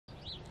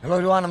Hello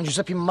everyone, I'm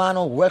Giuseppe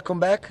Mammano, welcome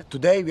back.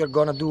 Today we are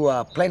gonna do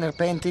a plein air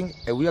painting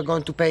and we are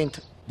going to paint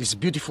this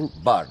beautiful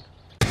barn.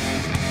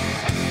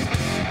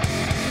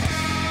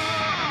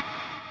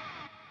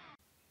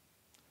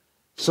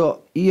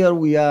 So here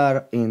we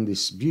are in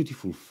this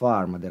beautiful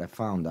farm that I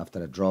found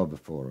after I drove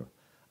for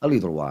a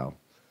little while.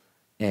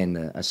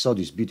 And I saw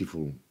this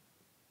beautiful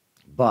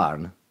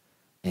barn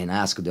and I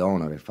asked the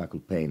owner if I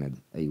could paint it.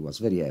 He was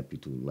very happy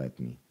to let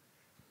me.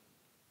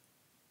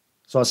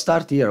 So I'll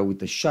start here with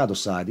the shadow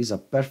side. It's a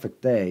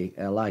perfect day.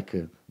 I like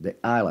the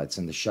highlights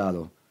and the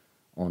shadow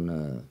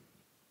on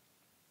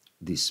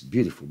this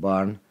beautiful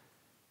barn.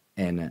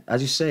 And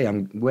as you say,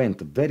 I went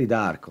very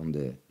dark on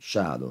the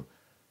shadow.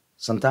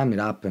 Sometimes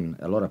it happens,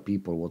 a lot of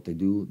people, what they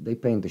do, they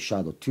paint the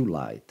shadow too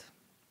light.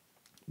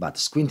 But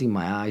squinting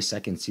my eyes, I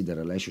can see the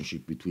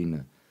relationship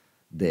between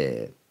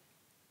the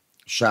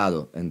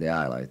shadow and the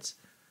highlights.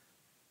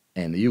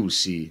 And you will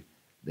see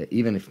that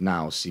even if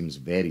now seems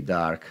very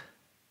dark,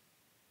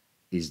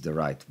 is the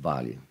right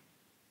value.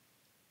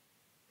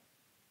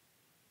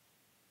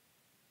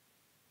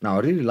 Now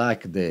I really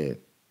like the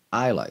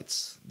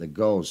highlights that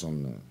goes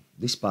on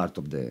this part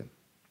of the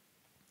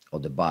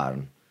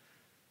barn,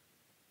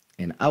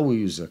 and I will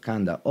use a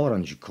kind of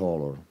orange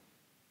color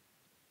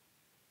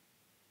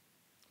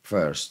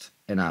first,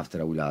 and after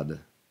I will add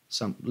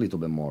some little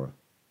bit more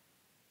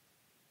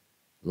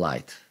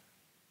light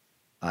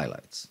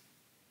highlights.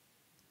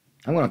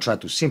 I'm gonna try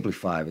to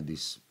simplify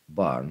this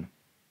barn,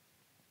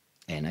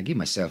 and I give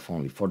myself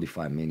only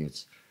 45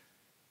 minutes,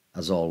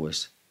 as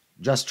always.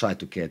 Just try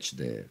to catch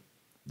the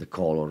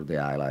color,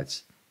 the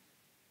highlights.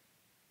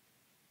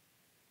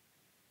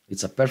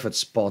 It's a perfect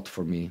spot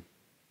for me.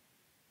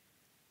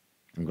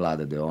 I'm glad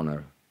that the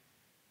owner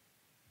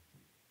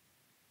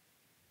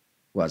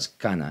was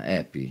kind of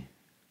happy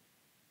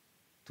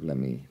to let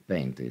me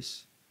paint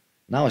this.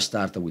 Now I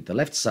start with the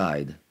left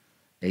side,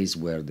 is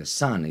where the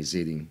sun is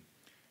hitting,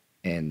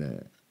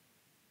 and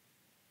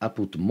I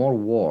put more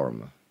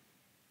warm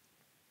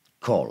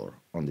color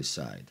on this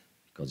side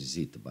because it's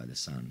hit by the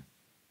sun.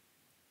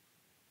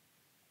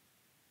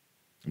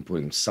 I'm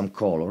putting some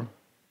color,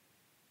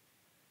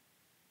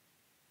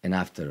 and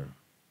after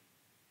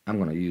I'm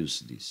gonna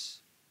use this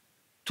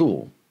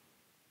tool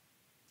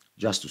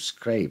just to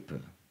scrape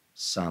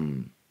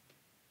some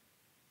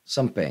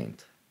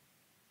paint.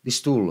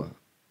 This tool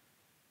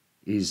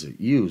is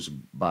used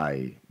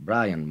by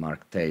Brian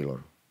Mark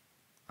Taylor,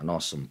 an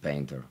awesome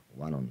painter,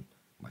 one of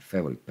my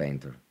favorite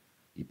painter.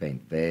 He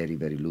paints very,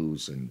 very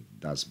loose and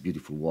does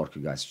beautiful work.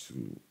 You guys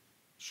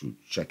should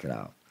check it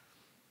out.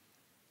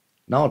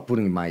 Now I'm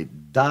putting my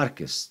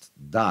darkest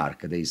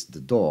dark, that is the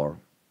door.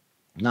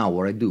 Now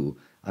what I do,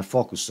 I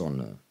focus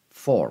on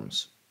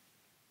forms.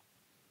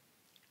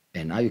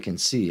 And now you can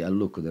see, I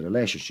look at the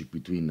relationship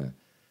between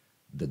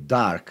the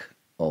dark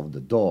of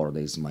the door,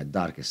 that is my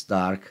darkest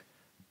dark,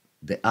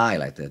 the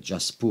highlight I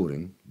just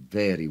putting,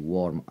 very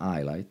warm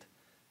highlight,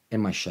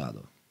 and my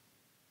shadow.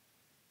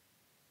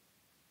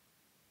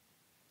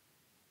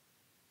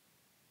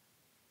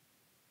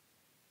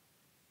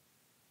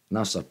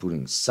 Now start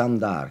putting some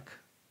dark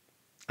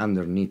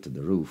underneath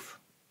the roof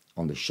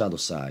on the shadow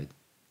side.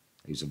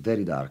 I use a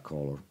very dark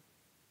color.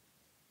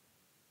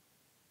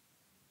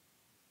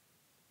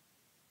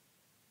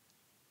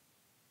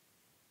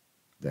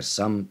 There's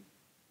some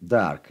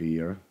dark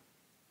here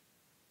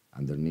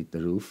underneath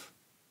the roof.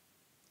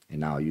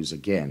 And now I use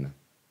again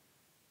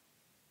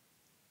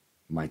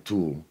my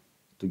tool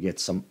to get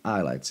some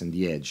highlights in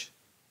the edge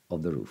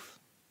of the roof.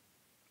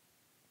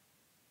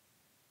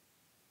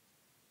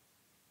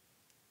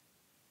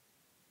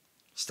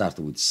 Start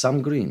with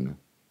some green.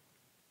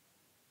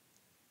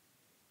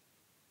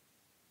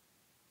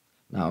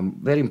 Now,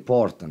 very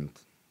important,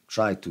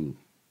 try to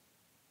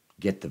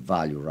get the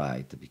value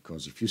right,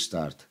 because if you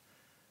start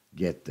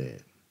get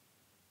the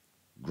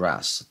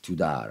grass too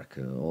dark,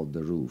 or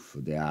the roof,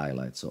 the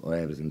highlights, or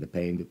everything, the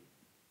paint,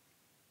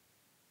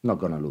 not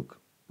gonna look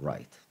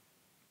right.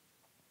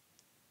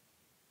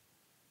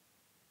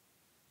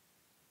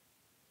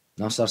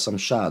 Now start some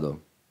shadow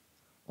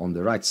on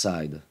the right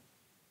side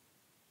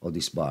of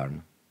this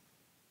barn.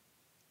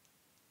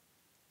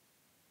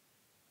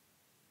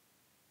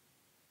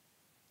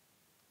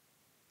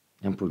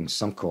 I'm putting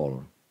some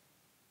color.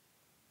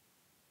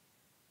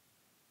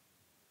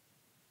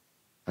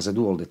 As I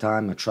do all the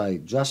time, I try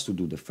just to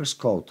do the first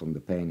coat on the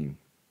painting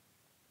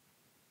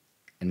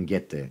and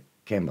get the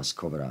canvas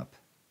covered up.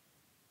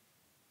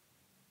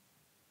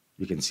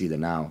 You can see that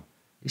now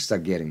you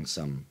start getting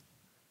some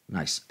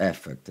nice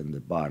effect and the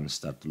barn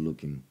start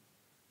looking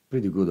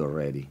pretty good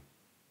already.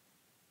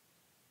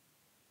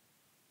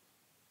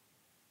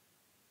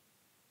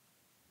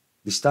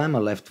 This time I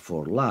left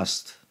for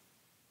last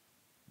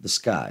the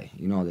sky.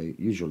 You know,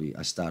 usually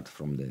I start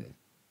from the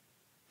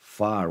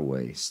far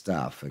away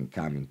stuff and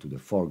come into the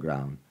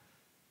foreground.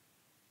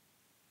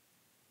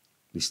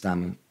 This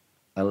time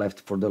I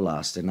left for the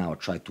last, and now I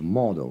try to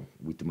model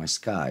with my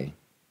sky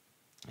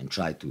and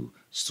try to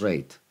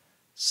straight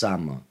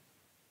some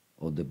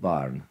of the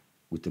barn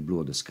with the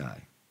blue of the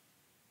sky.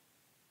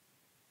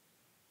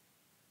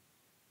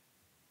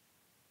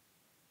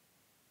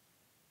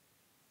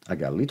 I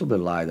got a little bit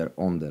lighter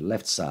on the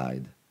left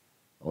side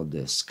of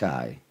the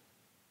sky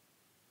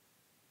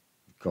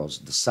because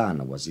the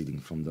sun was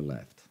hitting from the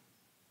left,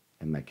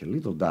 and make it a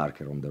little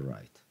darker on the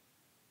right.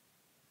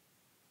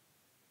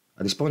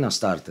 At this point I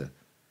start to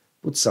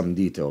put some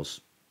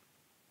details,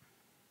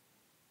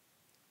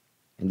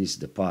 and this is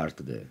the part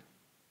that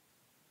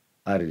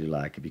I really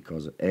like,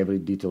 because every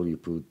detail you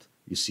put,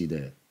 you see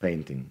the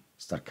painting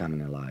start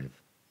coming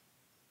alive.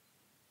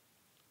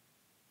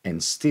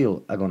 And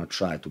still I'm gonna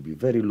try to be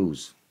very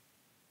loose.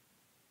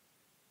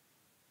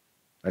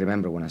 I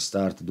remember when I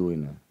started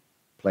doing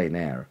plein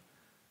air,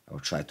 I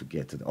would try to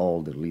get at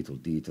all the little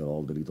detail,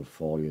 all the little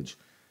foliage,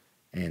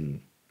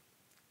 and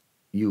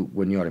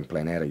when you're in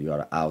plein air, you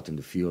are out in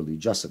the field, you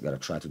just gotta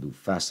try to do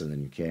faster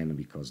than you can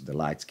because the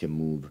lights can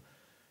move.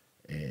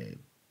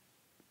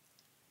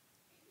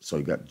 So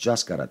you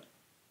just gotta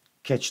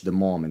catch the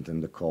moment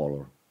and the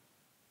color,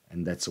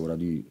 and that's what I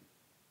do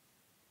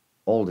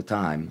all the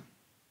time.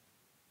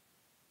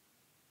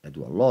 I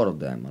do a lot of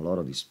them, a lot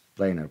of this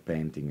plein air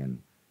painting,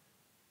 and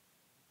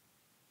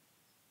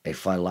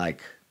if I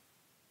like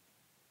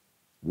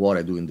what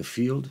I do in the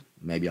field,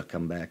 maybe I'll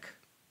come back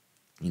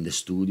in the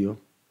studio,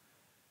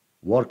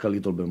 work a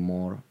little bit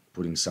more,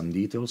 putting some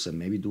details, and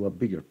maybe do a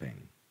bigger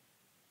painting.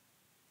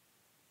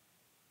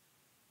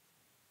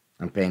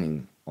 I'm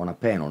painting on a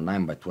panel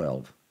 9 by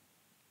 12,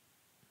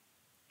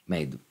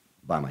 made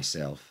by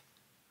myself.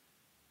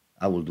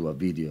 I will do a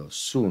video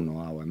soon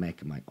on how I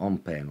make my own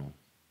panel,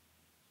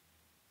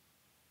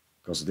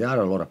 because there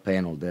are a lot of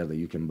panels there that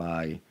you can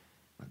buy,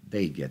 but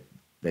they get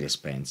very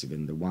expensive,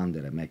 and the one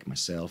that I make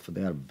myself,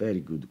 they are very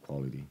good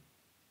quality.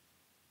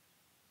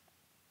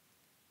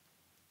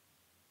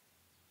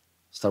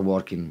 Start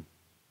working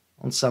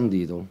on some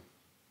detail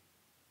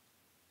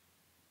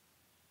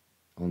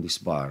on this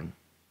barn.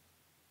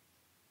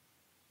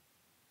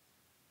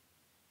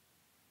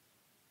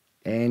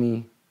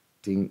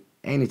 Anything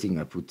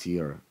I put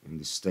here in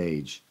this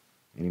stage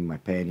and in my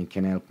painting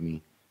can help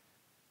me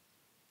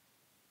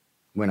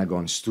when I go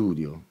in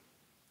studio,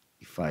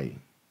 if I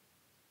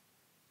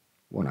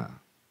wanna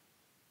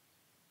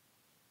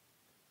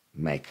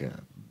make a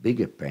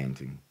bigger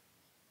painting.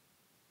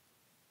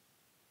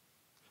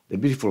 The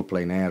beautiful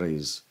plein air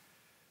is,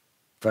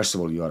 first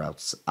of all, you are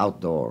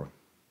outdoor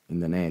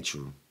in the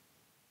nature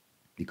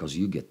because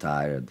you get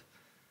tired.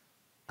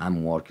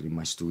 I'm working in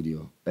my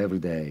studio every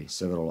day,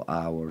 several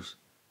hours,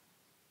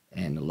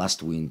 and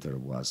last winter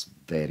was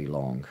very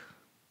long.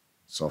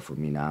 So for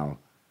me now,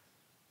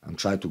 I'm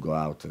trying to go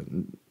out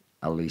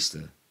at least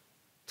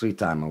 3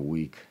 times a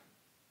week,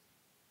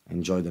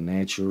 enjoy the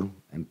nature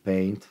and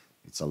paint.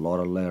 It's a lot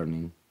of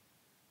learning.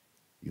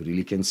 You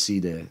really can see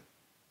the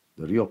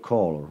real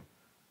color.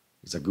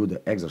 It's a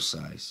good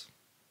exercise,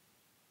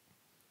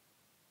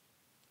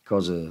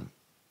 because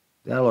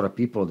there are a lot of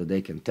people that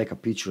they can take a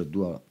picture,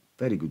 do a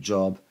very good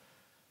job,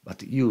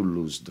 but you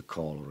lose the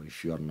color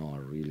if you are not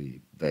a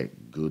really very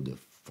good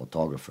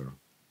photographer.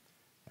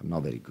 I'm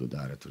not very good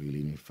at it,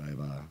 really, if I have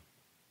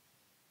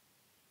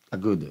a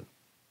good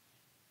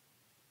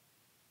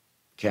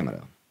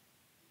camera.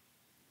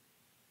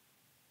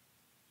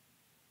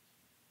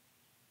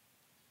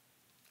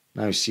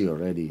 Now you see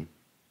already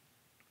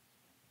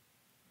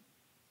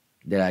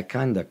that I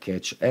kind of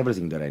catch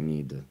everything that I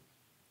need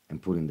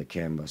and put in the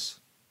canvas.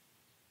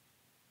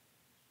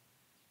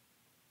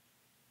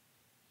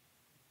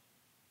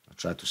 I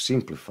try to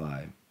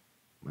simplify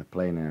my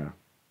plein air.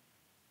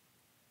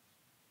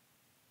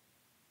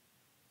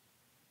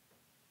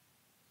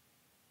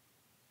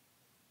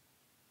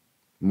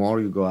 More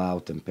you go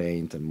out and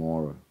paint, and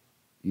more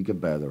you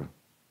get better.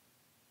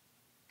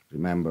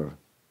 Remember,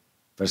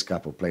 first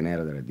couple plein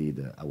air that I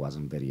did, I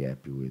wasn't very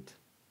happy with,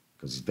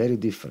 because it's very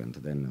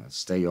different than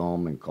stay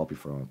home and copy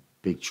from a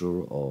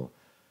picture, or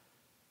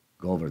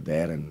go over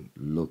there and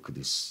look at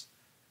this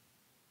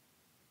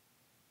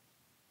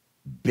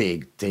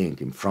big thing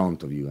in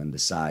front of you and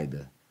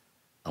decide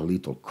a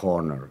little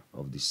corner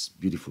of this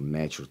beautiful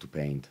nature to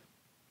paint.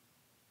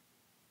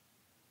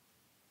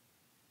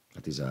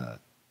 That is an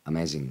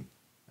amazing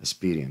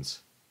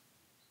experience.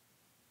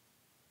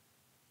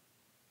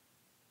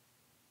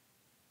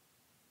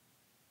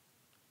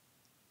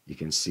 You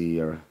can see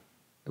here,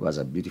 it was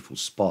a beautiful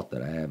spot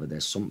that I have.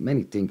 There's so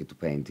many things to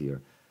paint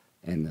here.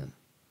 And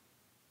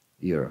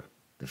here,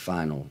 the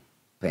final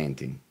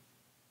painting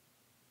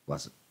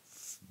was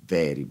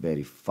very,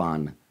 very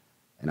fun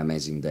and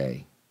amazing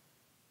day.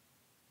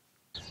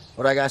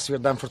 Alright guys, we're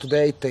done for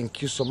today.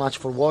 Thank you so much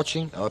for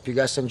watching. I hope you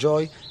guys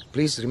enjoy.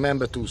 Please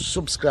remember to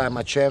subscribe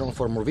my channel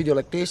for more videos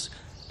like this,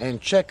 and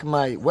check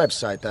my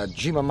website at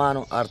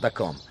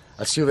giuseppemammano.com.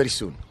 I'll see you very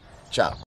soon. Ciao.